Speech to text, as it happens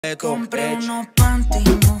Hey girl,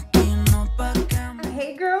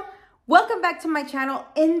 welcome back to my channel.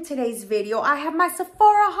 In today's video, I have my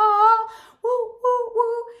Sephora haul. Woo, woo,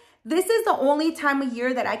 woo. This is the only time of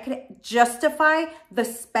year that I could justify the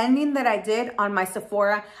spending that I did on my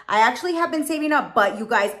Sephora. I actually have been saving up, but you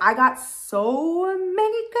guys, I got so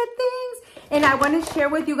many good things. And I want to share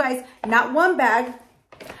with you guys, not one bag,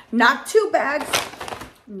 not two bags,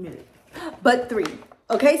 no, but three.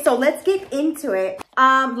 Okay, so let's get into it.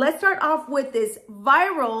 Let's start off with this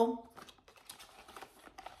viral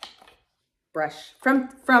brush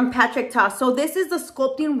from Patrick Ta. So this is the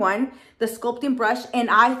sculpting one, the sculpting brush, and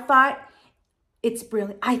I thought it's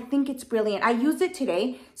brilliant. I think it's brilliant. I used it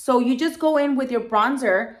today. So you just go in with your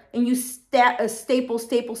bronzer and you staple,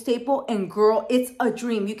 and girl, it's a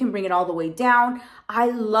dream. You can bring it all the way down. I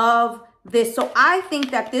love this. So I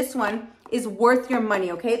think that this one is worth your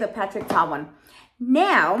money, okay? The Patrick Ta one.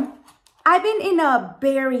 Now, I've been in a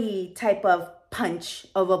berry type of punch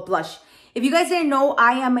of a blush. If you guys didn't know,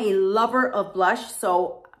 I am a lover of blush.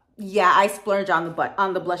 So yeah, I splurge on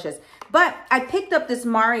the blushes. But I picked up this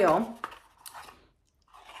Mario,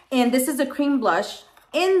 and this is a cream blush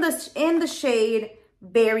in the shade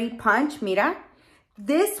Berry Punch. Mira,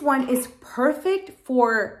 this one is perfect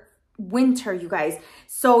for winter, you guys.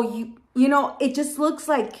 So you know, it just looks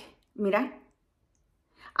like, mira.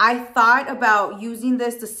 I thought about using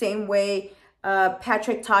this the same way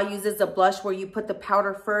Patrick Ta uses the blush, where you put the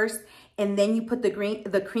powder first and then you put the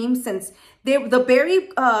cream. Since the berry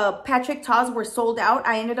Patrick Ta's were sold out,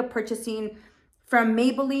 I ended up purchasing from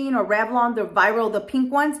Maybelline or Revlon, the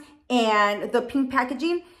pink ones, and the pink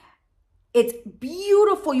packaging. It's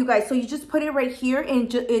beautiful, you guys. So you just put it right here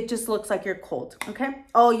and it just looks like you're cold, okay?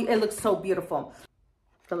 Oh, it looks so beautiful.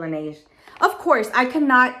 The Laneige. Of course, I could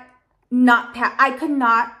not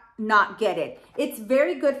get it. It's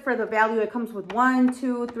very good for the value. It comes with 1,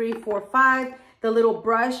 2, 3, 4, 5, the little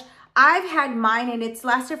brush. I've had mine and it's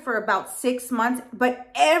lasted for about 6 months,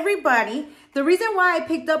 but the reason why I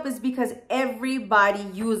picked up is because everybody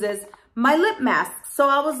uses my lip mask. So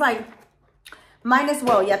I was like, might as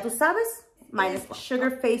well, ya tú sabes, might as well.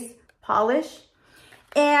 Sugar face polish.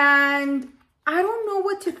 And I don't know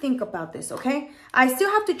what to think about this, okay? I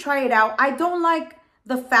still have to try it out. I don't like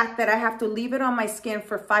the fact that I have to leave it on my skin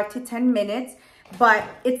for 5 to 10 minutes, but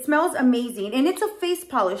it smells amazing. And it's a face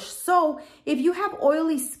polish. So if you have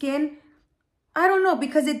oily skin, I don't know,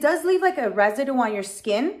 because it does leave like a residue on your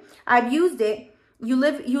skin. I've used it. You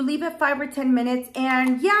leave it 5 or 10 minutes,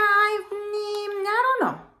 and yeah, I don't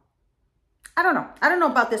know. I don't know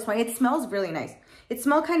about this one. It smells really nice. It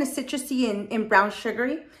smells kind of citrusy and brown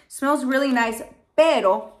sugary. Smells really nice,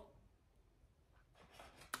 pero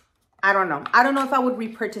I don't know. I don't know if I would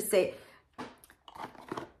repurchase it.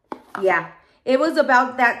 Yeah, it was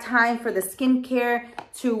about that time for the skincare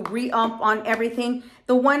to re-up on everything.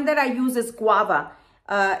 The one that I use is Guava.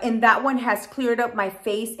 And that one has cleared up my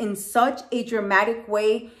face in such a dramatic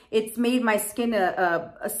way. It's made my skin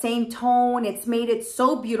a same tone. It's made it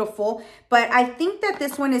so beautiful. But I think that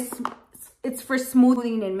this one it's for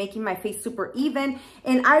smoothing and making my face super even.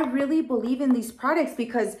 And I really believe in these products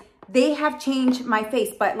because they have changed my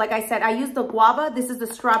face. But like I said, I use the Guava. This is the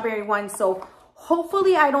strawberry one. So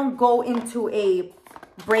hopefully I don't go into a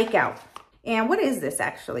breakout. And what is this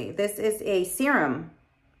actually? This is a serum,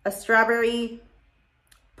 a strawberry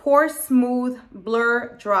Pore Smooth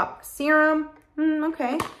Blur Drop Serum.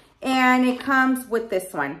 Okay. And it comes with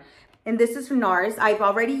this one. And this is from NARS. I've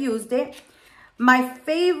already used it. My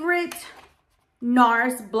favorite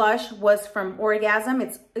NARS blush was from Orgasm.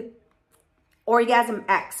 It's Orgasm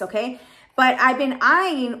X, okay? But I've been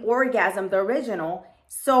eyeing Orgasm, the original.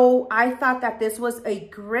 So I thought that this was a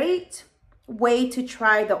great way to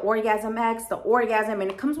try the Orgasm X, the Orgasm, and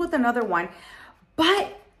it comes with another one.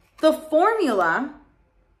 But the formula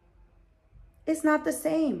is not the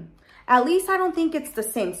same. At least I don't think it's the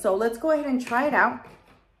same. So let's go ahead and try it out.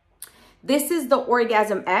 This is the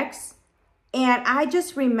Orgasm X. And I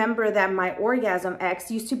just remember that my Orgasm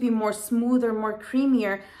X used to be more smoother, more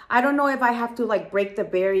creamier. I don't know if I have to like break the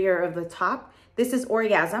barrier of the top. This is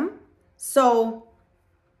Orgasm. So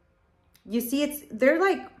you see, it's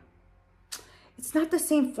not the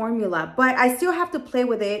same formula, but I still have to play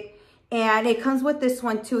with it. And it comes with this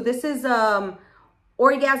one too. This is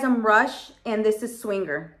Orgasm Rush, and this is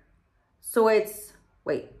Swinger. So it's,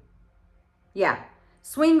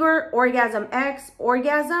 Swinger, Orgasm X,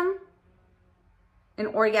 Orgasm, and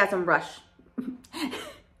Orgasm Rush.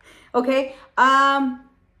 Okay. I'm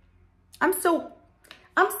a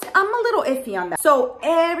little iffy on that. So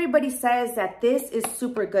everybody says that this is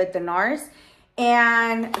super good, the NARS.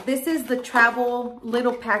 And this is the travel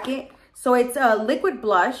little packet. So it's a liquid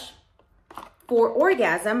blush for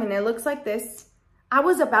orgasm, and it looks like this. I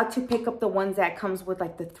was about to pick up the ones that comes with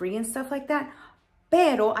like the 3 and stuff like that,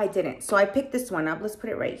 pero I didn't. So I picked this one up. Let's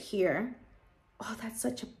put it right here. Oh, that's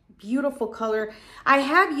such a beautiful color. I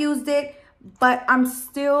have used it, but I'm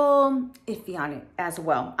still iffy on it as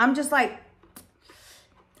well. I'm just like,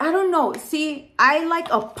 I don't know. See, I like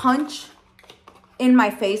a punch in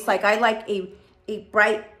my face. Like I like a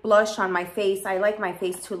bright blush on my face. I like my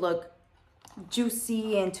face to look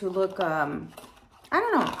juicy and to look, I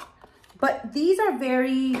don't know. But these are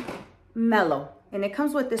very mellow. And it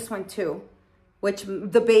comes with this one too, which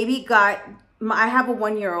the baby got. I have a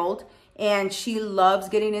 1-year-old and she loves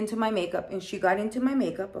getting into my makeup, and she got into my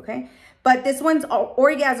makeup, okay? But this one's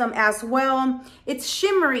orgasm as well. It's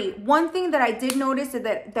shimmery. One thing that I did notice is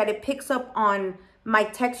that it picks up on my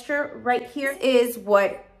texture right here is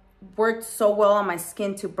what worked so well on my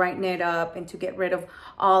skin to brighten it up and to get rid of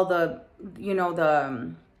all the, you know,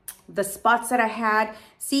 the spots that I had.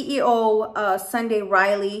 CEO Sunday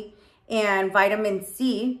Riley and vitamin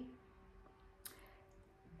C.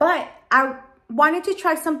 But I wanted to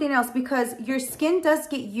try something else because your skin does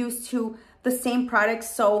get used to the same products.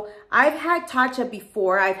 So I've had Tatcha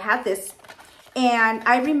before. I've had this, and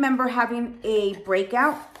I remember having a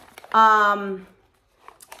breakout.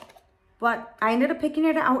 But I ended up picking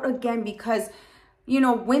it out again because, you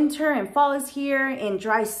know, winter and fall is here and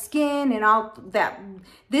dry skin and all that.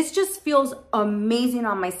 This just feels amazing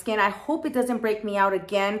on my skin. I hope it doesn't break me out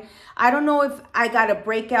again. I don't know if I got a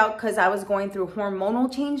breakout because I was going through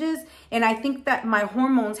hormonal changes, and I think that my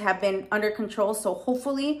hormones have been under control. So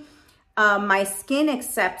hopefully my skin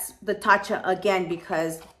accepts the Tatcha again,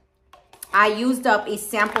 because I used up a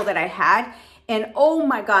sample that I had, and oh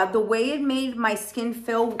my God, the way it made my skin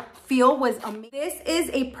feel was amazing. This is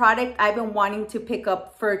a product I've been wanting to pick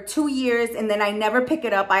up for 2 years, and then I never pick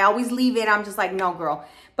it up. I always leave it. I'm just like, no, girl.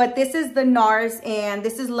 But this is the NARS, and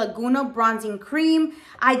this is Laguna Bronzing Cream.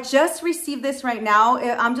 I just received this right now.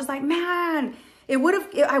 I'm just like, man, I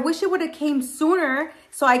wish it would have came sooner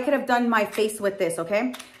so I could have done my face with this,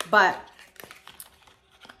 okay? But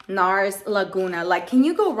NARS Laguna, like, can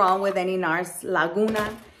you go wrong with any NARS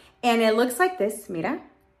Laguna? And it looks like this, mira.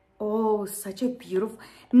 Oh, such a beautiful,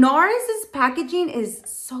 NARS's packaging is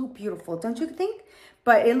so beautiful, don't you think?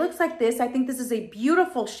 But it looks like this. I think this is a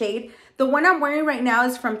beautiful shade. The one I'm wearing right now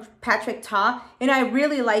is from Patrick Ta, and I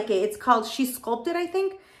really like it. It's called She Sculpted, I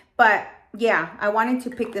think. But yeah, I wanted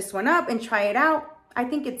to pick this one up and try it out. I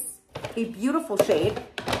think it's a beautiful shade.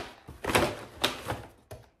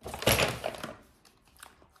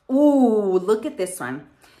 Ooh, look at this one.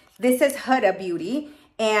 This is Huda Beauty.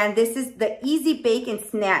 And this is the Easy Bake and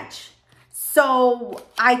Snatch. So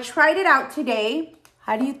I tried it out today.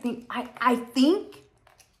 How do you think? I think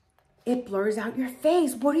it blurs out your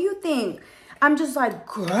face. What do you think? I'm just like,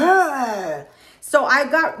 girl. So I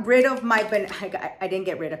got rid of my, I didn't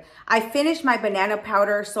get rid of, I finished my banana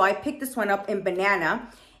powder. So I picked this one up in banana.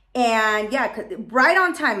 And yeah, right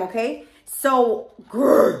on time, okay? So,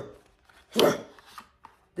 girl,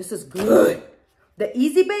 this is good. The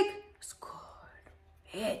Easy Bake.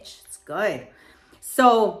 It's good.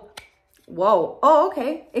 So, whoa. Oh,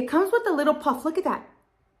 okay. It comes with a little puff. Look at that.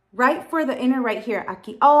 Right for the inner right here.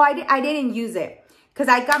 Aquí. Oh, I didn't use it because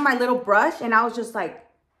I got my little brush and I was just like,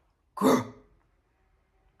 grr.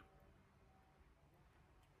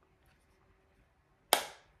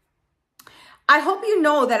 I hope you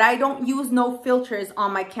know that I don't use no filters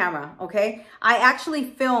on my camera, okay? I actually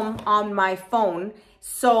film on my phone.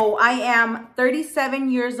 So I am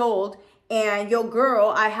 37 years old. And yo, girl,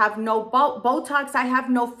 I have no Botox. I have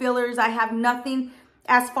no fillers. I have nothing.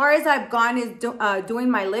 As far as I've gone is doing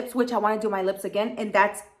my lips, which I want to do my lips again. And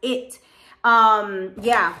that's it.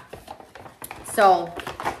 Yeah. So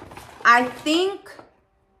I think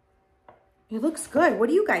it looks good. What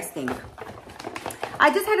do you guys think?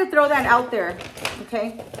 I just had to throw that out there.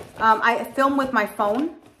 Okay. I film with my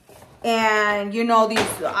phone. And you know, these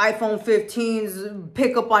iPhone 15s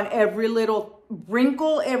pick up on every little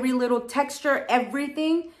wrinkle, every little texture,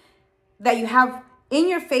 everything that you have in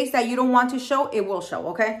your face that you don't want to show, it will show,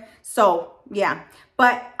 okay? So, yeah.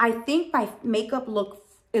 But I think my makeup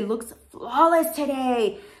looks flawless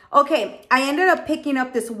today. Okay, I ended up picking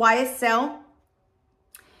up this YSL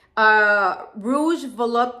Rouge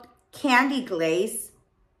Volupte Candy Glaze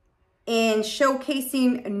in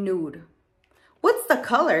Showcasing Nude. What's the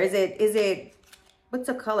color? Is it, what's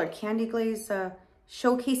the color? Candy Glaze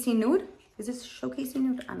Showcasing Nude? Is this Showcasing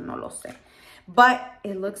Nude? I don't know, lo sé. But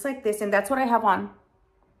it looks like this, and that's what I have on.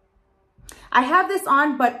 I have this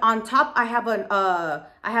on, but on top I have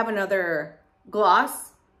another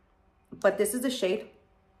gloss. But this is the shade.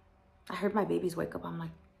 I heard my babies wake up. I'm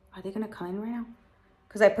like, are they gonna come in right now?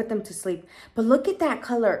 Because I put them to sleep. But look at that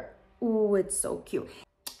color. Ooh, it's so cute.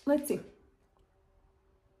 Let's see.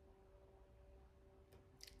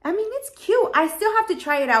 I mean, it's cute. I still have to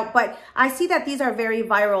try it out, but I see that these are very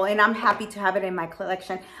viral and I'm happy to have it in my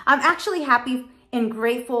collection. I'm actually happy and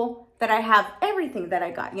grateful that I have everything that I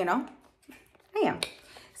got, you know? I am.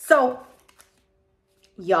 So,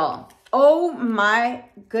 y'all, oh my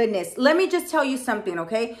goodness. Let me just tell you something,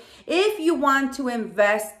 okay? If you want to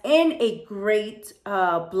invest in a great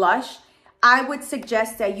blush, I would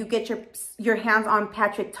suggest that you get your hands on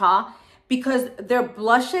Patrick Ta because their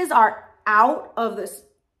blushes are out of this.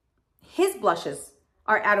 His blushes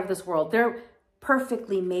are out of this world. They're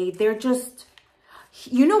perfectly made. They're just,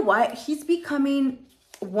 you know what? He's becoming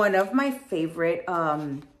one of my favorite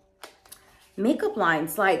makeup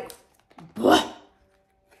lines. Like, bah,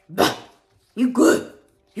 bah, you good,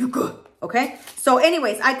 okay? So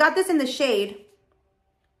anyways, I got this in the shade.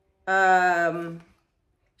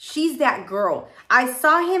 She's That Girl. I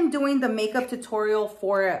saw him doing the makeup tutorial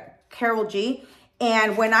for Carol G.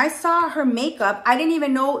 And when I saw her makeup, I didn't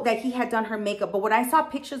even know that he had done her makeup. But when I saw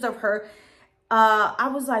pictures of her, I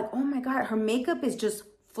was like, oh my God, her makeup is just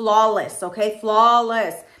flawless, okay?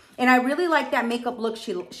 Flawless. And I really like that makeup look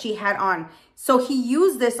she had on. So he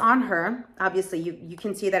used this on her. Obviously, you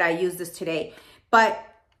can see that I used this today. But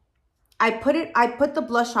I put the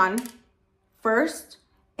blush on first.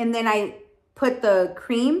 And then I put the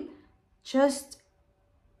cream just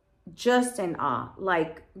in awe.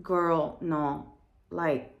 Like, girl, no.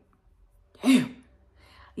 Like, damn.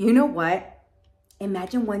 You know what?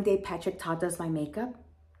 Imagine one day Patrick Ta does my makeup.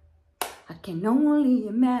 I can only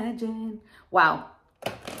imagine. Wow.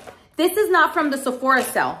 This is not from the Sephora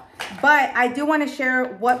sale, but I do want to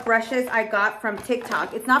share what brushes I got from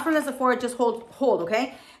TikTok. It's not from the Sephora, just hold,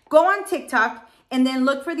 okay? Go on TikTok and then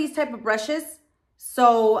look for these type of brushes.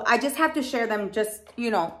 So I just have to share them just, you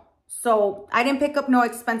know. So I didn't pick up no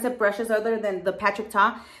expensive brushes other than the Patrick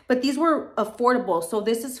Ta, but these were affordable. So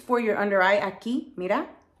this is for your under eye aquí, mira,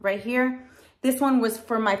 right here. This one was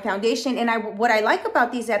for my foundation. And what I like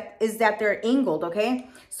about these is that they're angled, okay?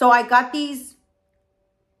 So I got these,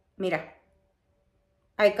 mira.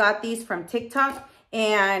 I got these from TikTok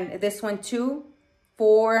and this one too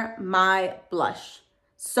for my blush.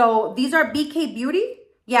 So these are BK Beauty.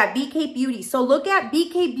 Yeah, BK Beauty. So look at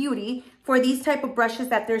BK Beauty for these type of brushes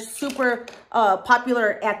that they're super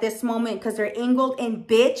popular at this moment because they're angled, and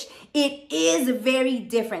bitch, it is very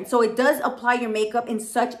different. So it does apply your makeup in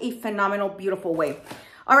such a phenomenal, beautiful way.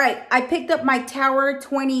 All right, I picked up my Tower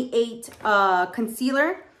 28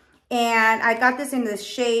 concealer, and I got this in the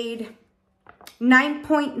shade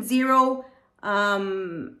 9.0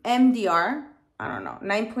 MDR. I don't know,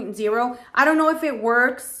 9.0. I don't know if it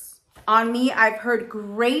works on me. I've heard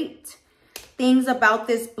great things about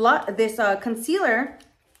this concealer,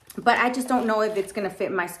 but I just don't know if it's gonna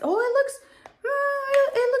fit my. Oh,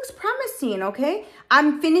 it looks promising. Okay,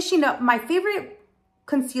 I'm finishing up. My favorite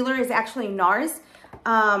concealer is actually NARS,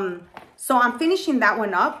 so I'm finishing that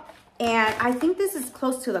one up, and I think this is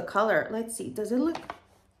close to the color. Let's see. Does it look?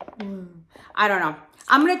 I don't know.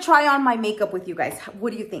 I'm gonna try on my makeup with you guys.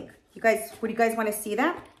 What do you think? Would you guys want to see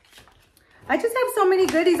that? I just have so many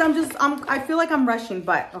goodies. I feel like I'm rushing,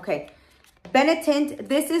 but okay. Benetint,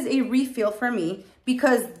 this is a refill for me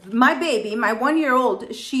because my baby, my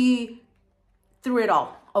 1-year-old, she threw it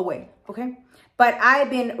all away, okay? But I've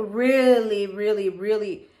been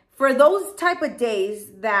really, for those type of days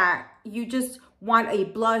that you just want a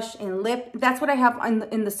blush and lip, that's what I have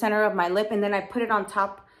in the center of my lip, and then I put it on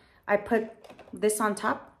top. I put this on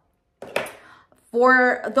top.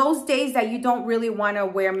 For those days that you don't really want to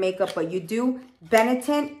wear makeup, but you do,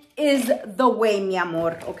 Benetint is the way, mi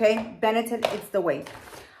amor, okay? Benetint is the way.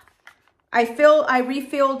 I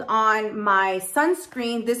refilled on my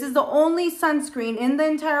sunscreen. This is the only sunscreen in the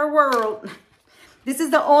entire world. This is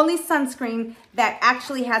the only sunscreen that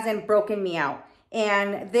actually hasn't broken me out.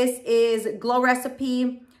 And this is Glow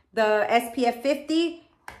Recipe, the SPF 50,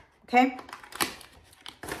 okay?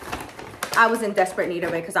 I was in desperate need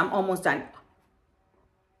of it because I'm almost done.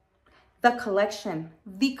 The collection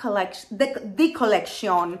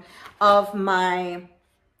of my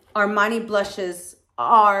Armani blushes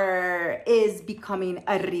is becoming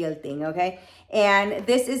a real thing, okay? And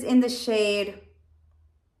this is in the shade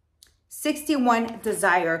 61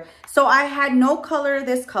 Desire. So I had no color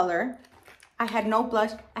this color. I had no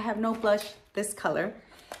blush. I have no blush this color.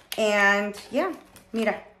 And yeah,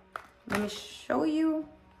 mira. Let me show you.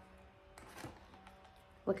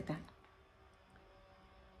 Look at that.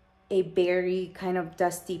 A berry kind of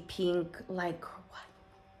dusty pink, like what?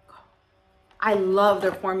 I love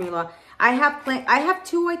their formula. I have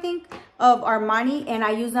two, I think, of Armani, and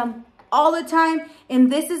I use them all the time.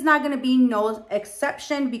 And this is not going to be no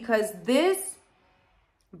exception, because this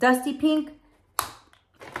Dusty Pink,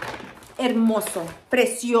 hermoso,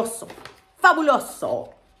 precioso,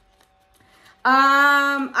 fabuloso.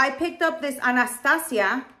 I picked up this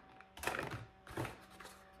Anastasia,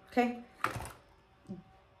 okay,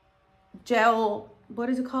 gel, what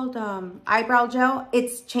is it called? Eyebrow gel.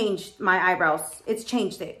 It's changed my eyebrows. It's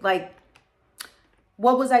changed it. Like,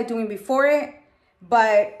 what was I doing before it?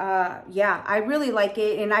 But yeah, I really like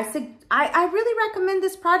it, and I really recommend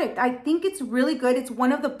this product. I think it's really good. It's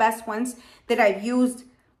one of the best ones that I've used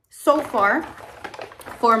so far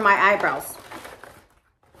for my eyebrows.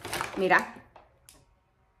 Mira.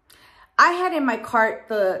 I had in my cart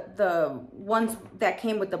the ones that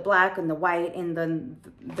came with the black and the white, and then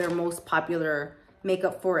their most popular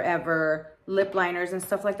Makeup Forever lip liners and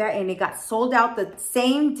stuff like that, and it got sold out the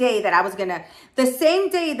same day that the same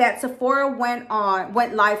day that Sephora went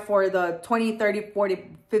live for the 20, 30,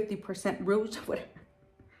 40, 50% rouge, whatever,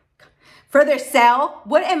 for their sale.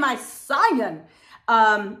 What am I saying?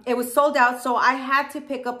 It was sold out, so I had to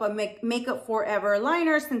pick up a Makeup Forever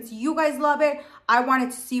liner. Since you guys love it, I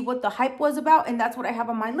wanted to see what the hype was about, and that's what I have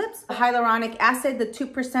on my lips. Hyaluronic acid, the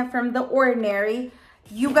 2% from The Ordinary.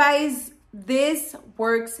 You guys, this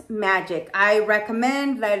works magic. I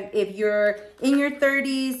recommend that if you're in your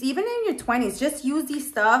 30s, even in your 20s, just use these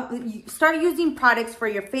stuff. Start using products for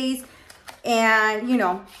your face, and you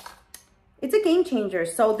know, it's a game changer.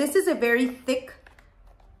 So this is a very thick,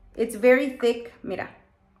 it's very thick, mira.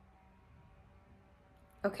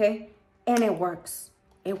 Okay, and it works.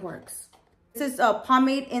 It works. This is a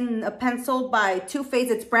pomade in a pencil by Too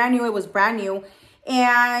Faced. It's brand new. It was brand new,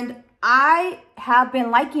 and I have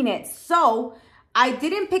been liking it. So I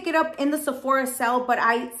didn't pick it up in the Sephora sale, but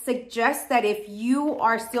I suggest that if you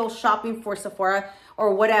are still shopping for Sephora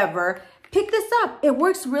or whatever, pick this up. It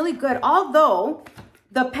works really good. Although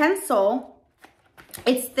the pencil,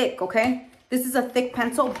 it's thick, okay? This is a thick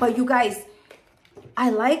pencil, but you guys,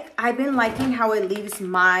 I've been liking how it leaves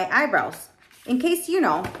my eyebrows. In case, you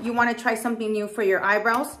know, you want to try something new for your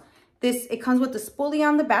eyebrows, it comes with the spoolie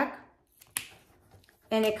on the back.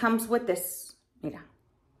 And it comes with this, mira.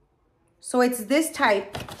 So it's this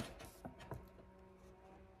type.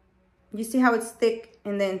 You see how it's thick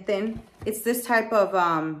and then thin? It's this type of,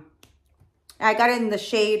 I got it in the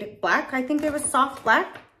shade black. I think it was soft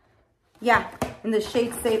black. Yeah, in the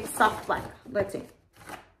shade soft black. Let's see.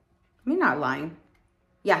 Me not lying.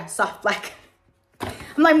 Yeah, soft black.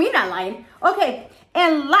 I'm like, me not lying. Okay,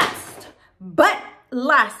 and last but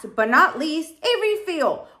not least, a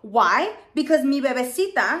refill. Why? Because mi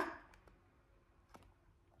bebecita,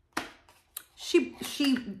 she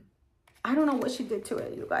I don't know what she did to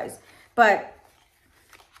it, you guys, but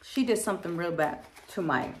she did something real bad to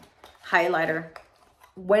my highlighter.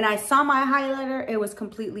 When I saw my highlighter, it was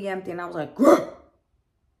completely empty, and I was like, grr!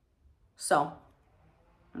 So,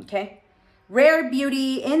 okay. Rare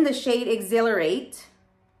Beauty in the shade Exhilarate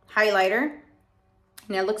highlighter.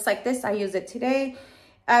 And it looks like this. I use it today.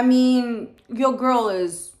 I mean, your girl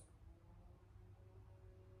is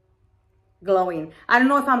glowing. I don't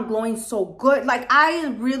know if I'm glowing so good. Like, I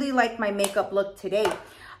really like my makeup look today.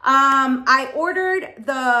 I ordered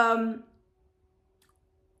the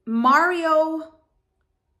Mario.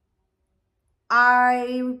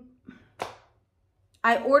 I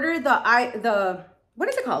ordered the what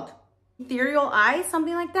is it called? Ethereal Eye,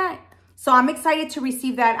 something like that. So I'm excited to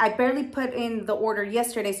receive that. I barely put in the order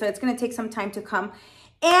yesterday, so it's going to take some time to come.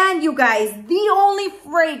 And you guys, the only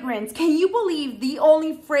fragrance, can you believe the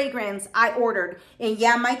only fragrance I ordered? And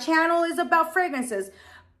yeah, my channel is about fragrances,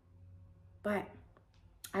 but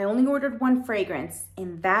I only ordered one fragrance,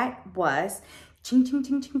 and that was ching, ching,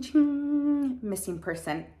 ching, ching, ching, Missing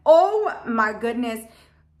Person. Oh my goodness.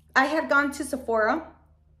 I had gone to Sephora,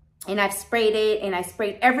 and I've sprayed it, and I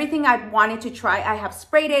sprayed everything I wanted to try. I have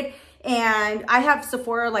sprayed it, and I have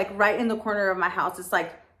Sephora like right in the corner of my house. It's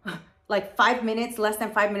like 5 minutes, less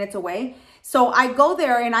than 5 minutes away. So I go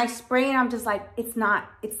there and I spray, and I'm just like, it's not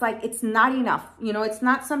enough. You know, it's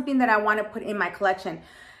not something that I want to put in my collection.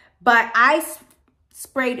 But I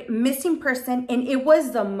sprayed Missing Person, and it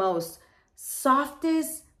was the most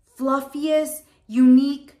softest, fluffiest,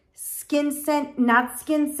 unique skin scent, not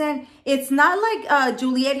skin scent. It's not like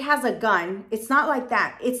Juliette Has a Gun. It's not like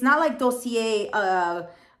that. It's not like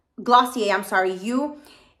Glossier, I'm sorry,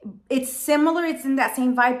 it's similar, it's in that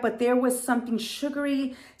same vibe, but there was something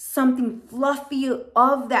sugary, something fluffy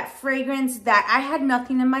of that fragrance that I had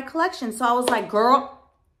nothing in my collection. So I was like, girl,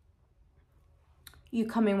 you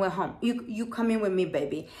come in with home. You come in with me,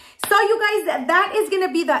 baby. So you guys, that is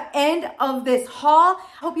gonna be the end of this haul.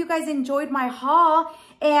 Hope you guys enjoyed my haul.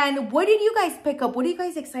 And what did you guys pick up? What are you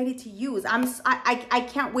guys excited to use? I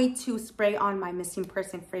can't wait to spray on my missing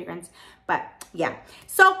person fragrance. But yeah,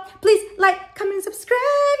 so please like, comment, and subscribe,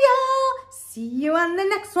 y'all. See you on the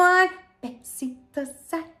next one.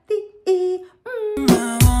 Besitos.